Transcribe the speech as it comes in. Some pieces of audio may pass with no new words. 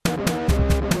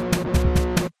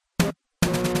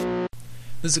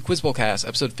This is a Quizbowl cast,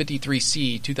 episode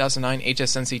 53C, 2009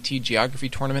 HSNCT Geography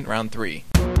Tournament, round 3.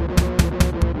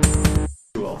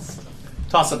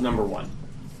 Toss-up number 1.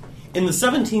 In the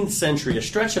 17th century, a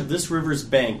stretch of this river's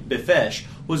bank, Befesh,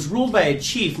 was ruled by a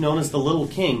chief known as the Little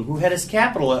King, who had his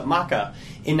capital at Makkah.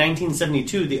 In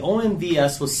 1972, the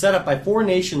OMVS was set up by 4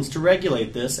 nations to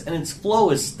regulate this, and its flow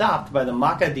is stopped by the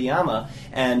Makkah Diama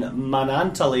and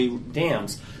Manantali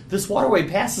dams. This waterway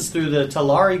passes through the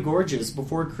Talari Gorges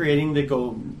before creating the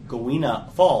Gowina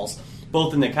Falls.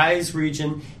 Both in the Kais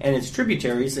region and its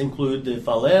tributaries include the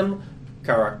Falem,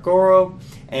 Karakoro,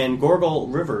 and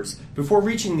Gorgol rivers. Before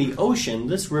reaching the ocean,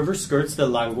 this river skirts the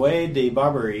Langue de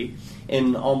Barbarie,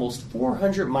 an almost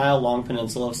 400-mile-long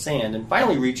peninsula of sand, and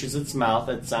finally reaches its mouth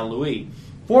at Saint Louis.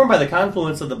 Formed by the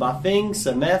confluence of the Bafing,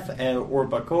 Semef, and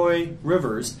Orbakoy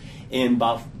rivers in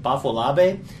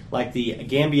Bafolabe, like the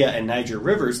Gambia and Niger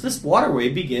rivers, this waterway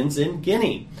begins in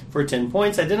Guinea. For 10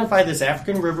 points, identify this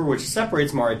African river which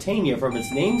separates Mauritania from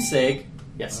its namesake.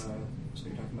 Yes? So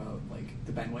you're talking about, like,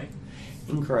 the Benway?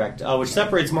 Incorrect. Which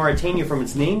separates Mauritania from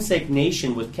its namesake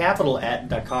nation with capital at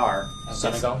Dakar.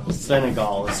 Senegal?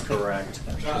 Senegal is correct.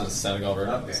 Senegal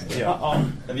river. Okay. Yeah.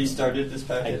 Have you started this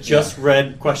packet? I just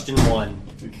read question 1.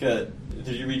 Did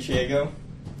you read Chiego?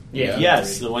 Yeah.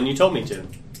 Yes, the one you told me to.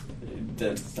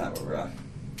 That's not where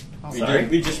we're at. Sorry?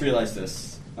 We just realized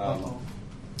this.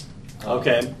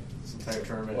 Okay. This entire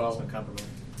tournament Well- has been compromised.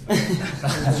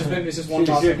 It's just one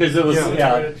toss. Because it was,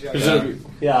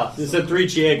 Yeah. it said 3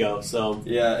 Chiego, so.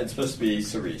 Yeah, it's supposed to be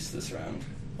Cerise this round.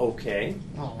 Okay.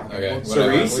 Okay.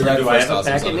 Cerise? We read Do the I first have a toss-up,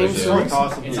 packet so named there's Cerise?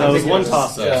 toss-up. So it was one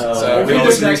toss-up. So we we just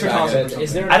always extra toss packet. it.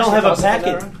 Is there an I don't have extra a toss-up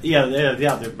in packet. that round?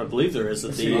 Yeah, I believe there is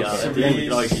at the end. We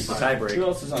can always use the Who tiebreak.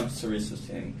 else is on Cerise's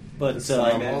team? But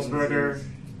Simon. Walsberger.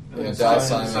 Yeah, Dallas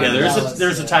Simon. yeah,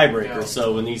 there's a tiebreaker.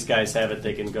 So when these guys have it,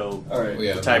 they can go All right.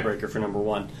 Yeah. the tiebreaker for number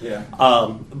 1. Yeah.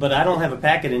 But I don't have a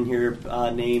packet in here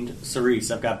named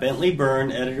Cerise. I've got Bentley, Byrne,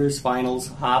 Editors, Finals,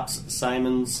 Hops,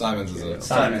 Simons. Simon's is it.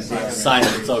 Simons.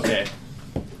 Simons. Okay.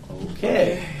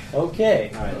 All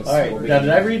right. Now, did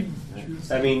I read?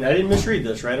 I mean, I didn't misread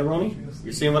this, right, Aroni?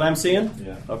 You seeing what I'm seeing?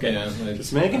 Yeah. Okay. Yeah, I-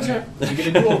 Just making sure. You get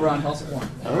a do-over on toss-up 1.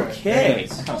 Okay.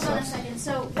 Hold on a second.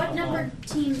 So, what number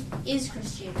team is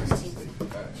Chris Chiego's team?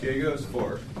 Chiego's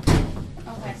 4.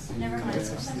 Okay, never mind.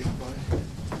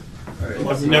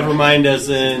 Never mind, as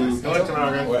in. Go ahead,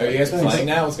 Tamara. Are you guys playing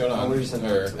now? What's going on? What are you saying?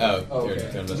 Or, oh, Oh, you're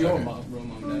okay. doing this. Do you Okay. want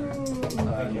room on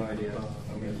there? I have no idea.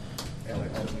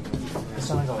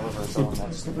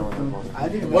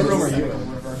 What room are you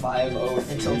in?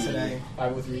 503. Until today.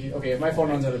 503. Okay, if my phone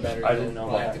runs out of battery, I didn't know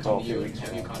I'll that. have to come to you and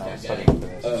have you contact Daddy.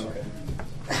 Oh, okay.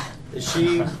 Is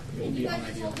she? It'll be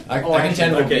unideal. I can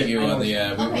tend to Okay. beat you on the.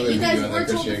 Okay, you guys on the were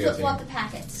told to Chris Chiego flip-flop team. the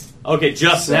packets. Okay,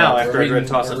 just now after I read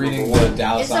toss-up We're number reading 1. the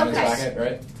Dallas It's Simon's okay. packet,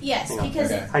 right? Yes, Hang on.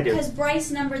 because Okay. I do.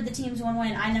 Bryce numbered the teams one way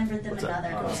and I numbered them What's that?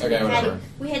 another. Oh, So okay, whatever.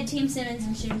 we had Team Simmons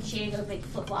and Team Chiego make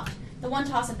flip-flop. The one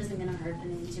toss-up isn't going to hurt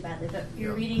anything too badly, but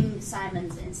you're reading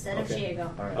Simons instead of Okay.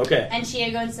 Chiego. Okay. And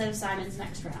Chiego instead of Simons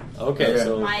next round. Okay,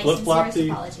 so My flip-flop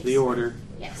sincerest apologies. the order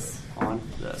Yes. on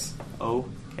this.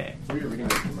 Okay. Who are you reading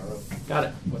with tomorrow? Got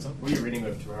it. What's up? Who are you reading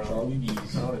with tomorrow? Charlie D's.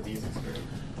 Oh, the D's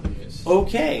experience.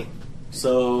 Okay,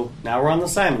 so now we're on the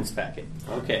Simons packet.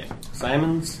 Okay,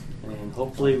 Simons, and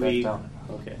hopefully we.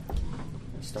 Okay,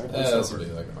 start this That's over.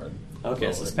 really like hard. Okay,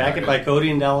 this is packet by Cody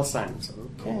and Dallas Simons.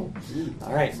 Okay,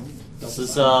 all right. This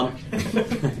is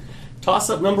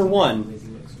toss-up number 1.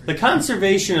 The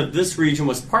conservation of this region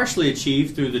was partially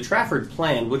achieved through the Trafford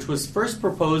Plan, which was first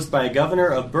proposed by a governor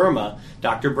of Burma,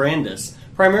 Dr. Brandis.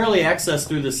 Primarily accessed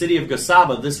through the city of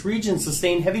Gosaba, this region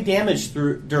sustained heavy damage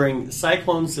during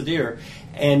Cyclone Sadir,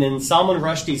 and in Salman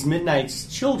Rushdie's Midnight's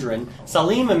Children,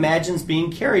 Salim imagines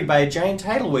being carried by a giant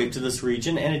tidal wave to this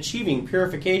region and achieving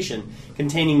purification.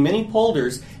 Containing many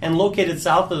polders and located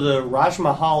south of the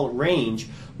Rajmahal Range,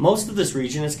 most of this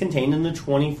region is contained in the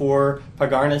 24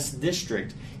 Pagarnas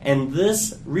district, and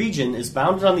this region is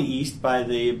bounded on the east by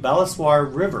the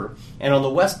Balaswar River and on the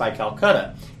west by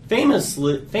Calcutta. Famous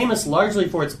largely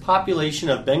for its population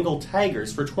of Bengal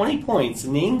tigers, for 20 points,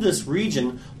 name this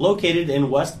region located in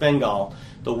West Bengal,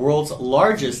 the world's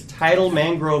largest tidal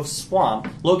mangrove swamp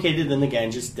located in the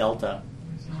Ganges Delta.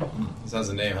 This has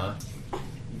a name, huh?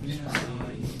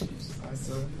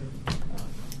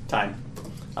 Time.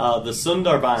 The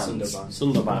Sundarbans. Sundarbans.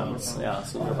 Sundarbans. Yeah,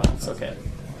 Sundarbans. Okay.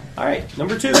 All right,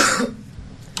 number 2.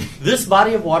 This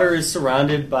body of water is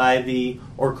surrounded by the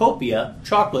Orcopia,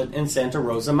 Chocolate, and Santa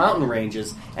Rosa mountain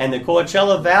ranges, and the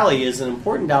Coachella Valley is an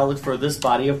important outlet for this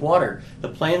body of water. The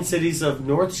planned cities of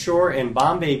North Shore and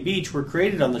Bombay Beach were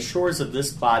created on the shores of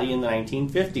this body in the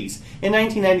 1950s. In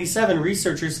 1997,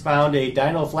 researchers found a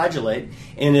dinoflagellate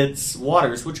in its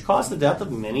waters, which caused the death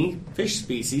of many fish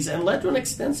species and led to an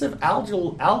extensive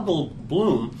algal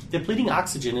bloom, depleting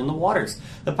oxygen in the waters.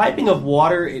 The piping of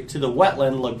water to the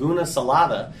wetland Laguna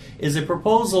Salada is a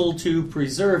proposal to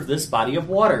preserve this body of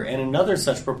water, and another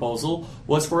such proposal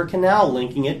was for a canal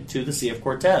linking it to the Sea of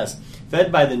Cortez,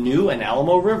 fed by the New and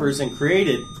Alamo rivers and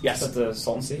created. Yes, Is that the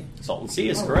Salton Sea? Salton Sea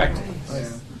is correct, Oh,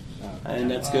 yeah.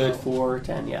 and that's good for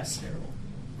 10. Yes.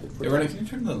 Good for Hey, Renee, 10. can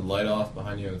you turn the light off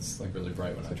behind you? It's like really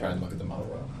bright when I try and look at the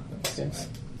model. Yes.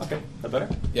 Okay, that better?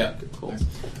 Yeah, Cool.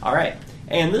 All right,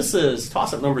 and this is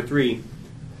toss-up number 3.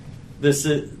 The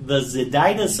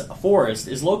Zydidus Forest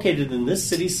is located in this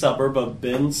city's suburb of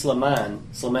Ben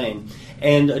Slimane,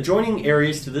 and adjoining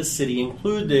areas to this city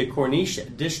include the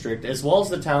Corniche district, as well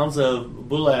as the towns of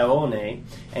Bulaone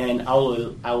and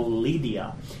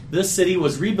Aulidia. This city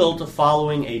was rebuilt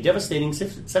following a devastating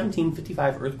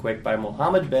 1755 earthquake by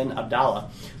Mohammed bin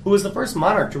Abdallah, who was the first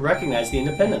monarch to recognize the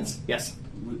independence. Yes?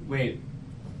 Wait,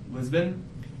 Lisbon?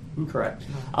 Incorrect.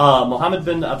 Mohammed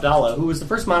bin Abdallah, who was the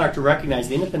first monarch to recognize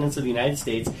the independence of the United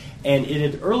States, and it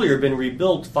had earlier been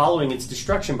rebuilt following its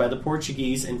destruction by the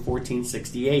Portuguese in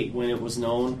 1468, when it was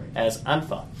known as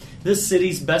Anfa. This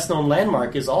city's best-known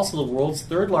landmark is also the world's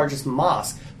third largest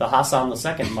mosque, the Hassan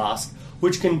II Mosque,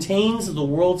 which contains the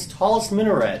world's tallest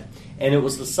minaret, and it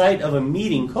was the site of a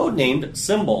meeting codenamed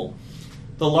Symbol.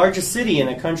 The largest city in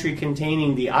a country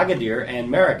containing the Agadir and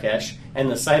Marrakesh, and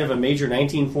the site of a major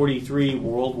 1943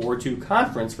 World War II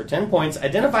conference for 10 points,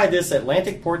 identify this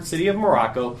Atlantic port city of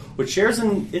Morocco, which shares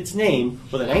its name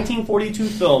with a 1942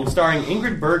 film starring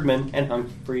Ingrid Bergman and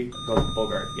Humphrey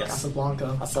Bogart. Yes.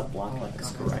 Casablanca. Casablanca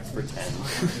is correct for 10.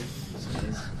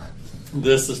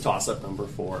 This is toss-up number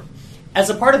 4. As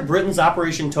a part of Britain's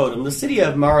Operation Totem, the city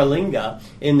of Maralinga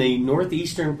in the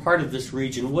northeastern part of this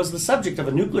region was the subject of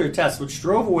a nuclear test which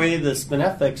drove away the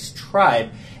Spinifex tribe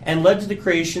and led to the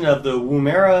creation of the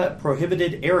Woomera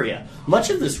Prohibited Area. Much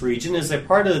of this region is a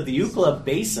part of the Eucla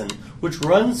Basin, which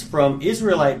runs from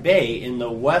Israelite Bay in the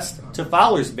west to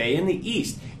Fowler's Bay in the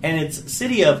east, and its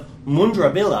city of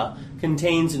Mundrabilla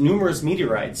contains numerous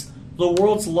meteorites. The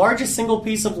world's largest single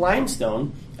piece of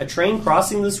limestone, a train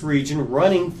crossing this region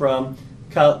running from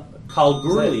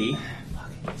Kalgoorlie.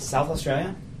 South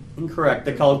Australia? Incorrect.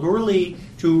 The Kalgoorlie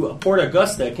to Port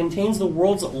Augusta contains the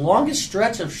world's longest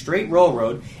stretch of straight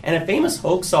railroad, and a famous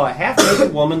hoax saw a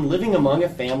half-naked woman living among a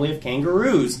family of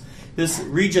kangaroos. This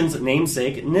region's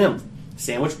namesake, nymph,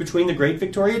 sandwiched between the Great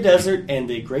Victoria Desert and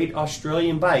the Great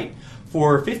Australian Bight.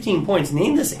 For 15 points,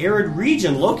 name this arid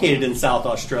region located in South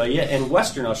Australia and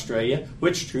Western Australia,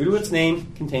 which, true to its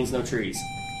name, contains no trees.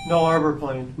 Null Arbor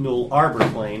Plain. Null Arbor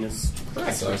Plain is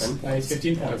correct. Sucks. Ethan. Nice,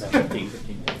 15 points.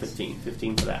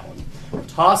 15 for that one.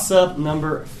 Toss-up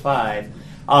number 5.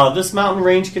 This mountain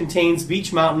range contains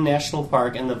Beech Mountain National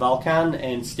Park, and the Valkan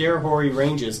and Sterhori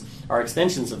ranges are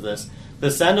extensions of this. The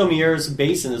Sandomierz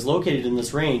Basin is located in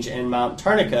this range, and Mount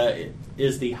Tarnica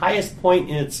is the highest point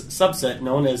in its subset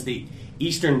known as the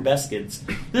Eastern Beskids.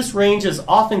 This range is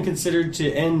often considered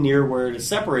to end near where it is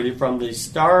separated from the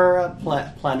Stara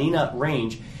Planina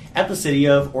range at the city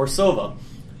of Orsova.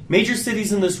 Major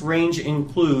cities in this range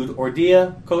include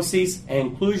Ordia, Kosis,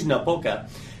 and Cluj-Napoca.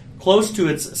 Close to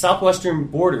its southwestern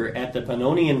border at the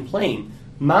Pannonian Plain,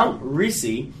 Mount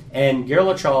Risi and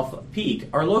Gerlachov Peak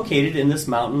are located in this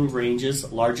mountain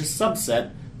range's largest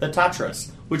subset, the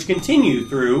Tatras, which continue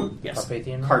through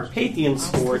Carpathians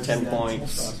for 10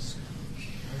 points.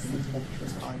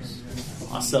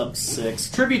 Toss-up 6.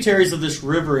 Tributaries of this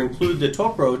river include the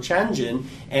Tokro, Chanjin,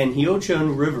 and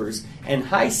Hyochun rivers, and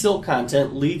high silt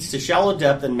content leads to shallow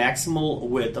depth and maximal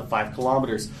width of 5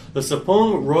 kilometers. The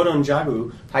Sapung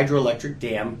Rodonjagu hydroelectric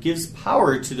dam gives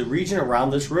power to the region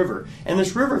around this river, and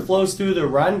this river flows through the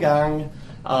Rangang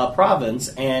province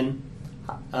and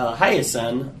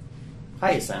Hyasan,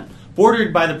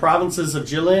 bordered by the provinces of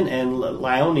Jilin and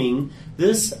Liaoning.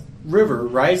 This river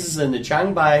rises in the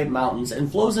Changbai Mountains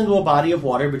and flows into a body of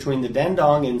water between the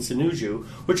Dandong and Sinuju,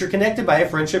 which are connected by a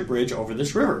friendship bridge over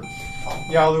this river.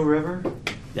 Yalu River.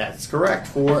 That's correct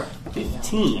for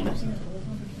 15.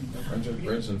 Friendship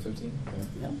Bridge on 15.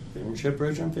 Yeah, friendship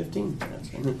bridge on 15.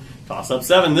 That's right. Toss-up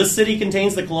 7. This city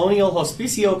contains the Colonial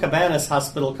Hospicio Cabanas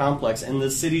Hospital Complex, and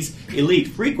the city's elite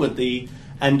frequent the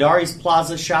Andares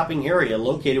Plaza shopping area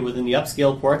located within the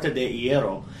upscale Puerta de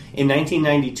Hierro. In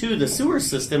 1992, the sewer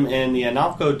system in the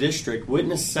Analco district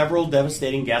witnessed several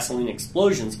devastating gasoline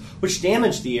explosions, which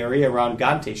damaged the area around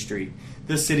Gante Street.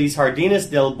 The city's Jardines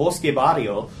del Bosque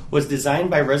Barrio was designed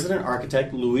by resident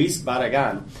architect Luis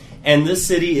Barragan, and this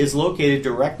city is located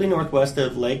directly northwest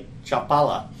of Lake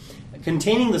Chapala,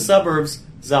 containing the suburbs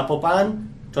Zapopan,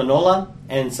 Tonola,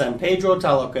 and San Pedro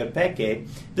Tlaquepeque.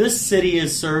 This city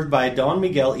is served by Don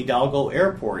Miguel Hidalgo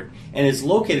Airport and is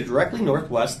located directly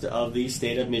northwest of the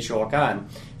state of Michoacan.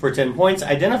 For 10 points,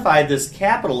 identify this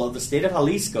capital of the state of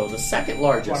Jalisco, the second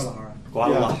largest.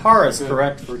 Guadalajara is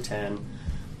correct for 10.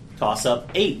 Toss-up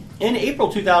 8. In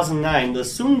April 2009, the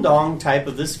Sundong type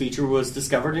of this feature was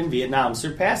discovered in Vietnam,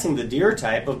 surpassing the deer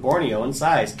type of Borneo in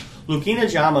size.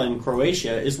 Lukina Jama in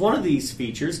Croatia is one of these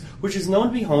features, which is known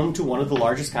to be home to one of the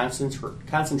largest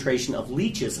concentration of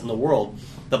leeches in the world.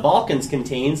 The Balkans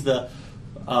contains the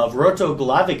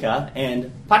Vrotoglavica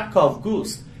and Patkov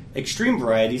Gust, extreme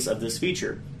varieties of this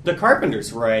feature. The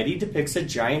Carpenter's variety depicts a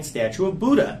giant statue of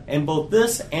Buddha, and both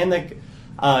this and the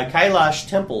Kailash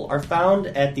temple are found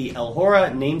at the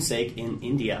Ellora namesake in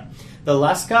India. The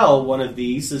Lascaux, one of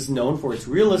these, is known for its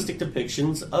realistic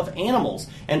depictions of animals.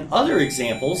 And other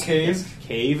examples...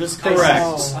 Cave is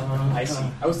correct. I see.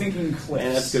 I was thinking cliffs.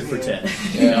 And that's good for 10.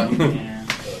 Yeah.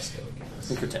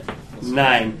 Good for 10.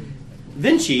 9.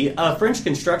 Vinci, a French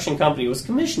construction company, was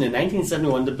commissioned in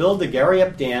 1971 to build the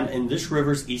Gariep Dam in this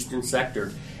river's eastern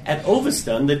sector. At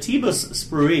Oveston, the Tebus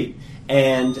Spruit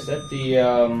and... Is that the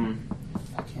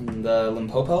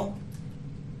Limpopo?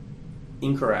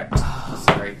 Incorrect.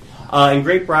 Sorry. And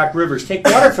Great Brock rivers take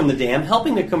water from the dam,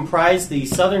 helping to comprise the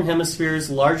southern hemisphere's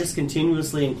largest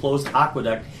continuously enclosed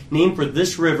aqueduct, named for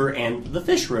this river and the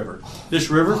Fish River. This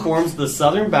river forms the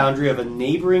southern boundary of a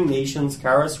neighboring nation's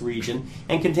Caras region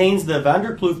and contains the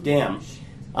Vanderkloof Dam.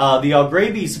 The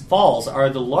Algrabies Falls are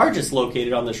the largest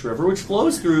located on this river, which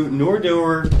flows through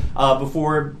Noordoer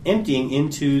before emptying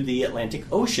into the Atlantic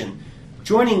Ocean.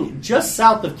 Joining just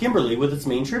south of Kimberley with its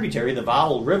main tributary, the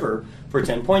Vaal River, for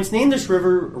 10 points. Named this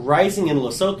river rising in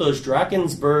Lesotho's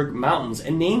Drakensberg Mountains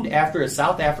and named after a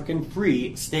South African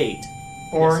free state.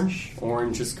 Orange. Yes.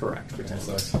 Orange is correct for 10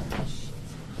 points.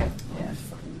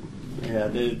 Yeah,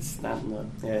 it's not in the...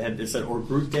 Yeah, it said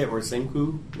Orgrute or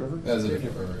Senku River? That's a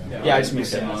different river. Yeah, I just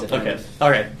mixed it up. Okay, all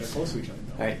right. They're close to each other.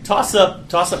 All right, toss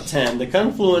up 10. The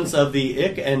confluence of the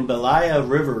Ik and Belaya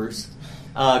rivers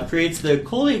creates the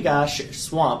Koligash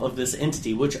swamp of this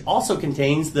entity, which also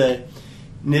contains the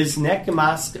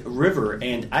Nizhnekamsk River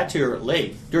and Atyr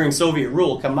Lake. During Soviet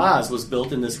rule, Kamaz was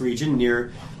built in this region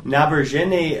near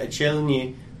Naberezhny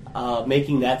Chelny,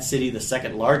 making that city the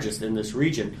second largest in this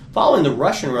region. Following the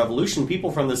Russian Revolution,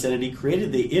 people from this entity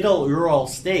created the Idel-Ural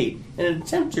state in an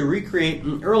attempt to recreate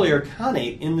an earlier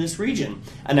Khanate in this region.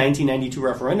 A 1992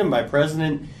 referendum by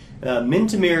President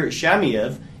Mintimir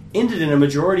Shamiev ended in a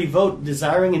majority vote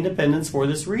desiring independence for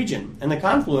this region, and the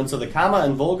confluence of the Kama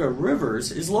and Volga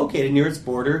rivers is located near its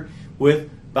border with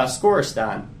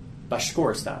Bashkortostan.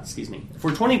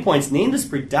 For 20 points, name this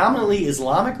predominantly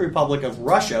Islamic Republic of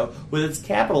Russia with its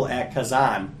capital at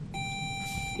Kazan.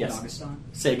 Yes. Dagestan?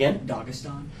 Say again?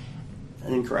 Dagestan?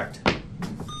 Incorrect.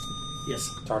 Yes.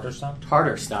 Tatarstan?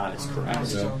 Tatarstan is correct.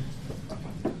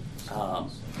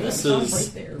 This is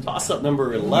right there. toss-up number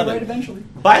Right 11. eventually.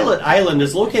 Violet Island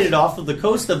is located off of the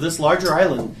coast of this larger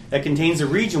island that contains a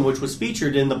region which was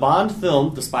featured in the Bond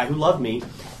film The Spy Who Loved Me,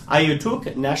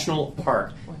 Ayutthaya National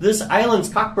Park. This island's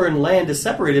Cockburn land is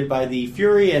separated by the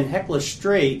Fury and Hecla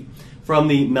Strait from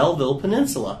the Melville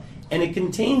Peninsula, and it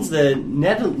contains the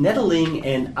Nedeling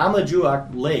and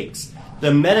Amajuak lakes.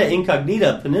 The Meta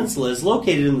Incognita Peninsula is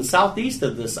located in the southeast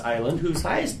of this island, whose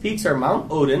highest peaks are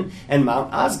Mount Odin and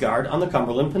Mount Asgard on the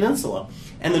Cumberland Peninsula.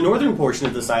 And the northern portion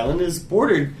of this island is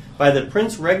bordered by the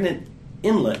Prince Regent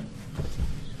Inlet,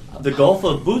 the Gulf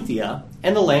of Boothia,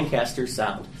 and the Lancaster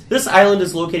Sound. This island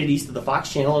is located east of the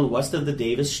Fox Channel and west of the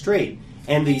Davis Strait.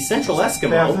 And the Central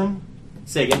Eskimo... Baffin?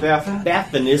 Say again. Baffin?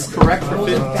 Baffin is correct for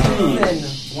 15.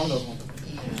 One of those ones.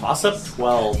 Toss-up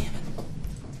 12.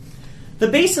 The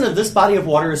basin of this body of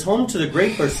water is home to the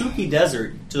Great Barsuki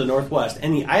Desert to the northwest,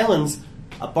 and the islands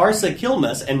Barsa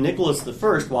Kilmes and Nicholas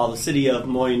I, while the city of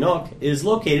Moinok is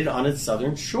located on its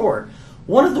southern shore.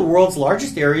 One of the world's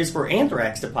largest areas for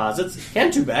anthrax deposits,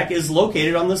 Kentubek, is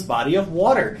located on this body of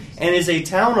water and is a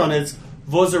town on its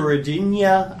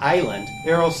Vozrodinia Island.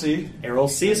 Errol C. Errol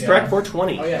C is correct for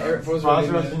 20. Oh, yeah, Eric Foz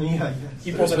Vozrodinia,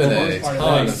 He There's pulled been that a part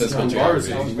ton of of the physical Bars,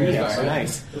 geography. yeah, so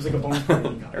nice. It was like a bonus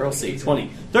point. Errol C,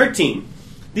 20. 13.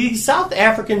 The South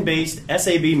African-based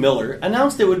SAB Miller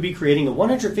announced it would be creating a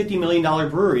 $150 million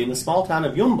brewery in the small town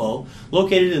of Yumbo,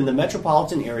 located in the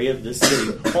metropolitan area of this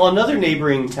city, while another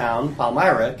neighboring town,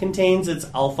 Palmyra, contains its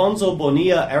Alfonso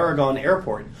Bonilla Aragon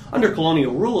Airport. Under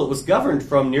colonial rule, it was governed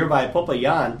from nearby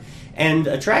Popayan, and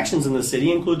attractions in the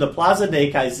city include the Plaza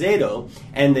de Caicedo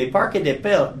and the Parque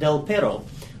del Perro.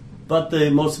 But the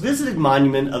most visited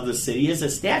monument of the city is a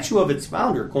statue of its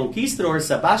founder, Conquistador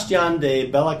Sebastian de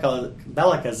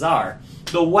Belalcazar.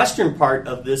 The western part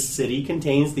of this city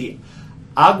contains the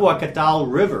Aguacatal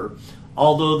River,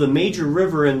 although the major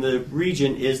river in the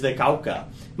region is the Cauca.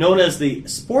 Known as the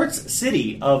sports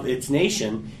city of its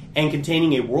nation and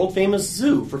containing a world-famous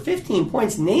zoo, for 15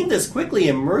 points, name this quickly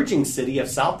emerging city of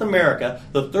South America,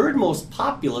 the third most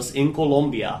populous in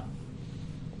Colombia.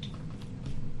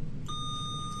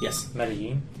 Yes.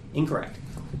 Medellin. Incorrect.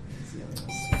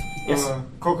 Yes.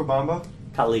 Cochabamba.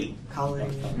 Cali. Cali.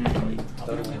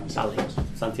 Cali.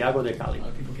 Santiago de Cali.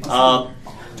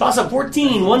 Toss-up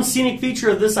 14. One scenic feature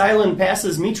of this island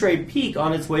passes Mitre Peak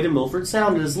on its way to Milford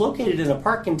Sound. It is located in a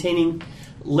park containing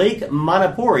Lake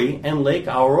Manapuri and Lake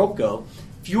Aoroko,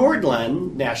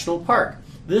 Fiordland National Park.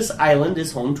 This island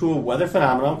is home to a weather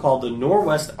phenomenon called the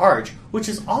Norwest Arch, which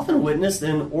is often witnessed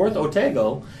in Orth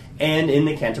Otago and in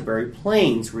the Canterbury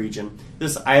Plains region.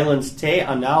 This island's Te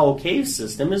Anao cave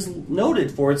system is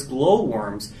noted for its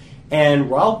glowworms,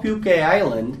 and Raupuke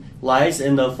Island lies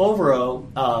in the Fovo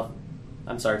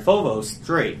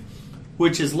Strait,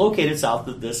 which is located south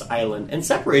of this island and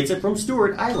separates it from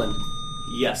Stewart Island.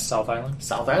 Yes. South Island.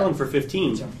 South Island for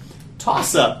 15.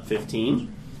 Toss-up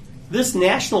 15. This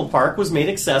national park was made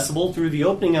accessible through the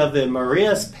opening of the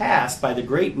Marias Pass by the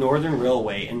Great Northern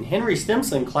Railway, and Henry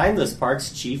Stimson climbed this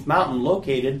park's chief mountain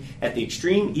located at the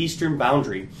extreme eastern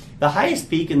boundary. The highest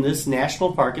peak in this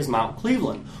national park is Mount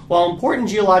Cleveland, while important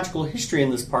geological history in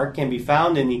this park can be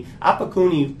found in the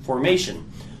Apakuni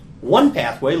Formation. One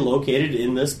pathway located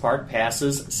in this park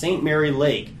passes St. Mary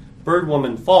Lake,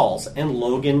 Birdwoman Falls, and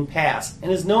Logan Pass,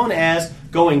 and is known as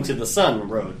Going to the Sun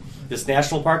Road. This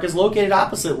national park is located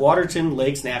opposite Waterton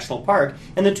Lakes National Park,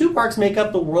 and the two parks make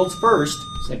up the world's first.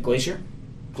 Is that Glacier?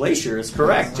 Glacier is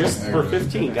correct, just for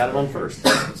 15. Got it on first.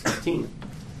 It's 15.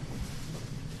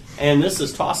 And this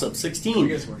is toss-up 16. You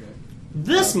guys work it.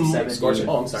 This... 70,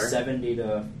 oh, I'm sorry. 70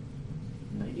 to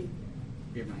 90?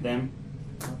 Them?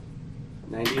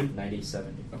 90. 90,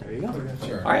 70. There you go.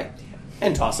 Sure. All right.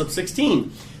 And toss-up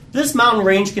 16. This mountain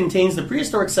range contains the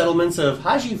prehistoric settlements of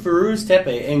Haji Firuz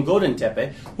Tepe and Godin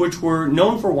Tepe, which were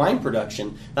known for wine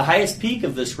production. The highest peak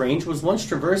of this range was once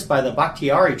traversed by the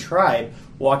Bakhtiari tribe,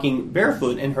 walking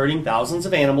barefoot and herding thousands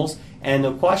of animals, and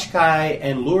the Qashqai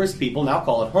and Lurs people now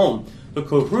call it home. The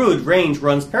Kohrud range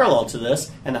runs parallel to this,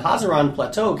 and the Hazaran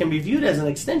Plateau can be viewed as an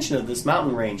extension of this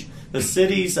mountain range. The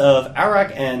cities of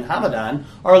Arak and Hamadan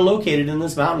are located in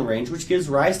this mountain range, which gives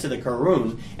rise to the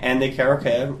Karun and the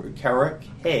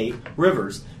Karakay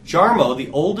rivers. Jarmo,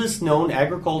 the oldest known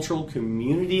agricultural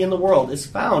community in the world, is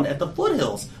found at the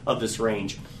foothills of this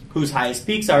range, whose highest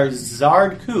peaks are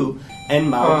Zardku and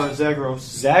Mount Zagros.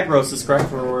 Zagros is correct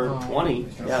for 20.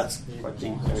 Yeah, it's quite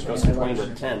deep. It goes from 20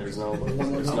 to 10. There's no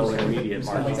intermediate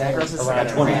mark. Zagros is Around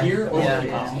 20. Here or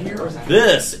Yeah. here or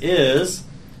This is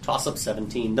toss-up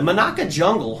 17. The Manaka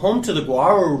Jungle, home to the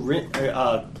Guaro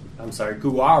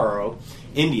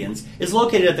Indians, is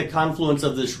located at the confluence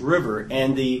of this river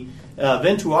and the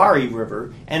Ventuari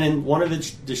River, and in one of its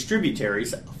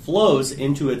distributaries flows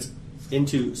into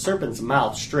Serpent's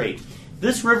Mouth Strait.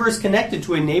 This river is connected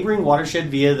to a neighboring watershed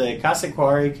via the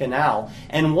Casaquari Canal,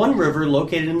 and one river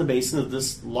located in the basin of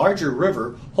this larger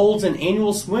river holds an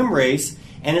annual swim race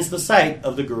and is the site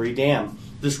of the Guri Dam.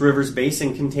 This river's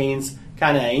basin contains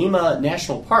Kanaima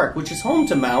National Park, which is home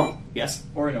to Mount, yes?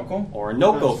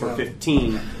 Orinoco for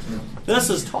 15. This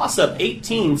is toss-up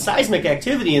 18. Seismic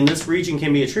activity in this region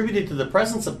can be attributed to the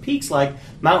presence of peaks like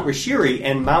Mount Rishiri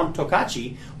and Mount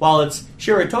Tokachi, while its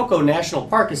Shiratoko National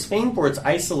Park is famed for its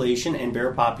isolation and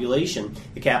bare population.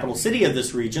 The capital city of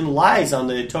this region lies on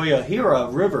the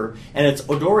Toyohira River, and its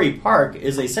Odori Park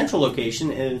is a central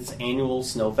location in its annual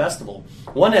snow festival.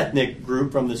 One ethnic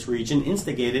group from this region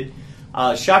instigated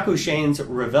Shakushane's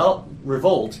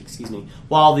revolt,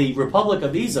 while the Republic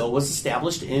of Izo was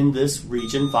established in this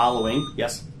region following,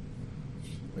 yes?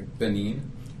 Like Benin?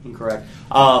 Incorrect.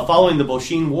 Following the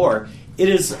Boshin War. It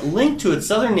is linked to its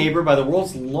southern neighbor by the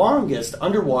world's longest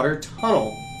underwater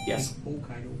tunnel. Yes?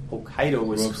 Hokkaido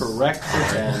was Whoops. correct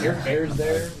for 10. Your hair's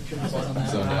there.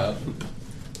 Zoned out.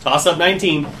 Toss-up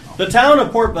 19. The town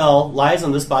of Port Bell lies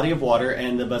on this body of water,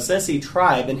 and the Basesi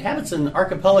tribe inhabits an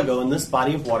archipelago in this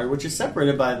body of water, which is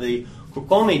separated by the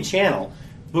Kokome Channel.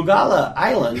 Bugala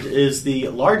Island is the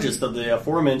largest of the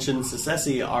aforementioned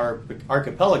Sicessy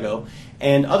archipelago,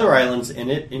 and other islands in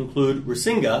it include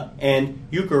Rusinga and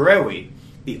Ukerewe.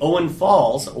 The Owen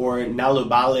Falls, or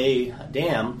Nalubale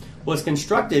Dam, was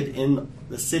constructed in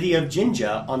the city of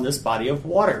Jinja on this body of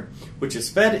water, which is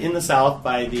fed in the south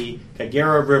by the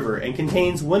Kagera River and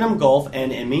contains Wynnum Gulf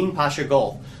and Emin Pasha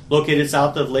Gulf. Located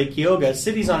south of Lake Kyoga,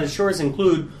 cities on its shores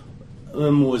include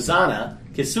Mwazana,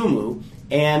 Kisumu,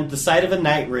 and the site of a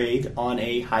night raid on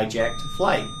a hijacked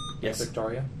flight. Yes,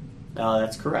 Victoria.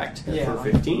 that's correct. Yeah.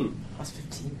 For 15. That's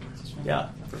 15. Yeah,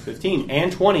 for 15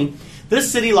 and 20.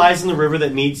 This city lies in the river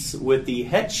that meets with the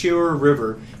Hetshire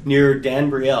River near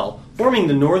Danbriel, forming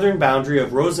the northern boundary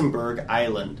of Rosenberg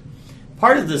Island.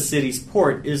 Part of the city's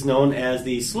port is known as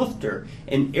the Slufter,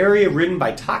 an area ridden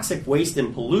by toxic waste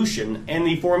and pollution, and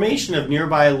the formation of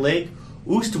nearby Lake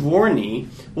Oostvoorne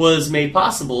was made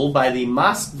possible by the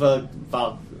Maasvlakte,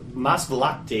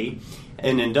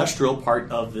 an industrial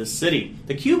part of this city.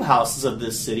 The cube houses of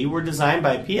this city were designed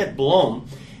by Piet Blom,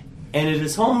 and it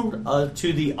is home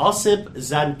to the Osip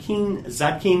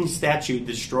Zadkine statue,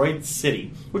 Destroyed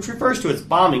City, which refers to its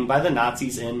bombing by the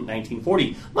Nazis in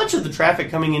 1940. Much of the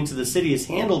traffic coming into the city is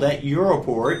handled at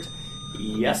Europort.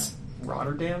 Yes?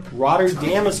 Rotterdam?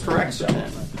 Rotterdam is correct.